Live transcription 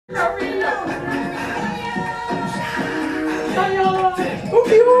Welcome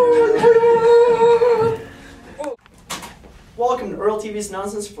to OrioleTV's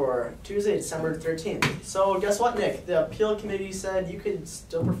announcements for Tuesday, December 13th. So guess what, Nick? The appeal committee said you could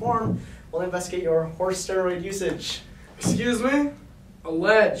still perform. We'll investigate your horse steroid usage. Excuse me?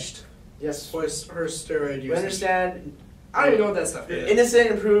 Alleged. Yes. Horse steroid usage. We understand. I don't even know what that stuff is.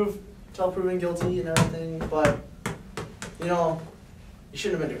 Innocent until proven guilty and everything, but, you know, you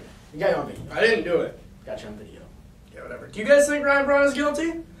shouldn't have been doing it. You got you on video. I didn't do it. Got you on video. Yeah, whatever. Do you guys think Ryan Brown is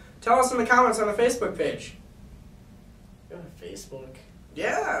guilty? Tell us in the comments on the Facebook page. Go to Facebook.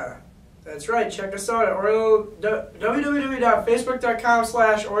 Yeah, that's right. Check us out at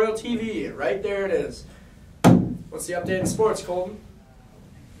www.facebook.com/OrioleTV. Right there it is. What's the update in sports, Colton?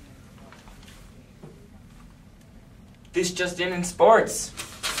 This just in sports.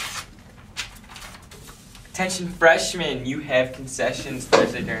 Attention freshmen, you have concessions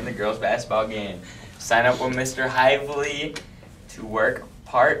Thursday during the girls' basketball game. Sign up with Mr. Hively to work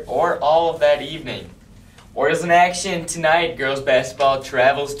part or all of that evening. Orioles in action tonight. Girls basketball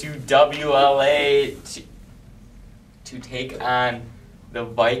travels to WLA to take on the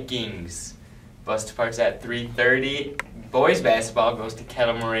Vikings. Bus departs at 3:30. Boys basketball goes to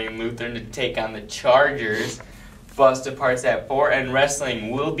Kettle Moraine Lutheran to take on the Chargers. Bus departs at 4, and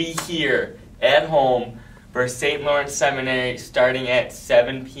wrestling will be here at home for St. Lawrence Seminary starting at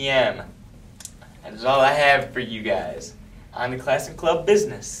 7 p.m. That is all I have for you guys on the Classic Club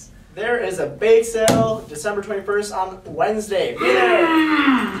business. There is a bake sale December 21st on Wednesday. Be there.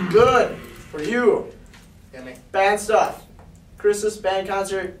 Good for you. Band stuff. Christmas band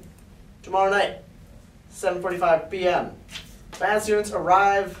concert tomorrow night, 7:45 p.m. Band students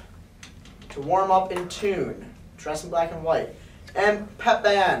arrive to warm up in tune. Dress in black and white. And pep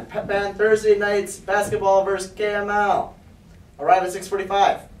band. Pep band Thursday nights, basketball versus KML. Arrive at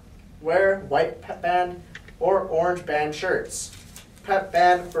 6:45. Wear white pep band or orange band shirts. Pep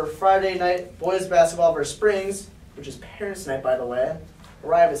band for Friday night, boys basketball versus Springs, which is parents' night, by the way.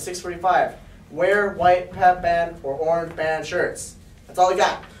 Arrive at 6:45. Wear white pep band or orange band shirts. That's all I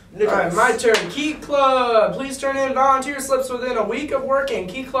got. Alright, my turn. Key Club. Please turn in volunteer slips within a week of working.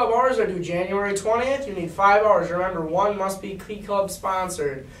 Key Club hours are due January 20th. You need 5 hours. Remember, one must be Key Club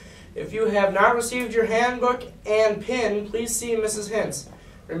sponsored. If you have not received your handbook and pin, please see Mrs. Hintz.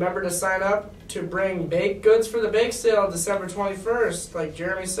 Remember to sign up to bring baked goods for the bake sale December 21st. Like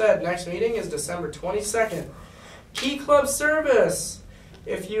Jeremy said, next meeting is December 22nd. Key Club service.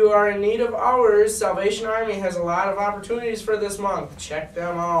 If you are in need of hours, Salvation Army has a lot of opportunities for this month. Check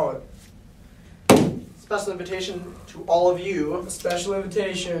them out. Special invitation to all of you. Special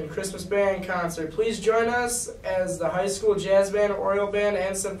invitation, Christmas band concert. Please join us as the high school jazz band, Oriole band,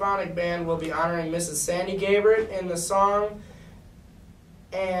 and symphonic band will be honoring Mrs. Sandy Gabriel in the song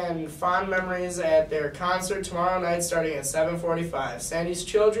and fond memories at their concert tomorrow night starting at 7:45. Sandy's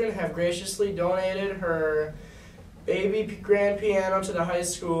children have graciously donated her baby grand piano to the high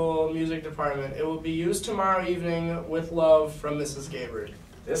school music department. It will be used tomorrow evening with love from Mrs. Gabriel.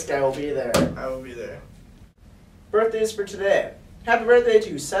 This guy will be there. I will be there. Birthdays for today. Happy birthday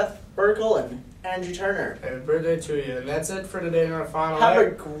to Seth Burkle and Angie Turner. Happy birthday to you. And that's it for today in our final Have a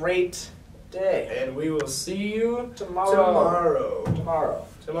act. great day. And we will see you Tomorrow. Tomorrow. Tomorrow.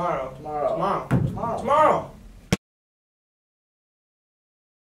 Tomorrow. Tomorrow. Tomorrow. Tomorrow. Tomorrow.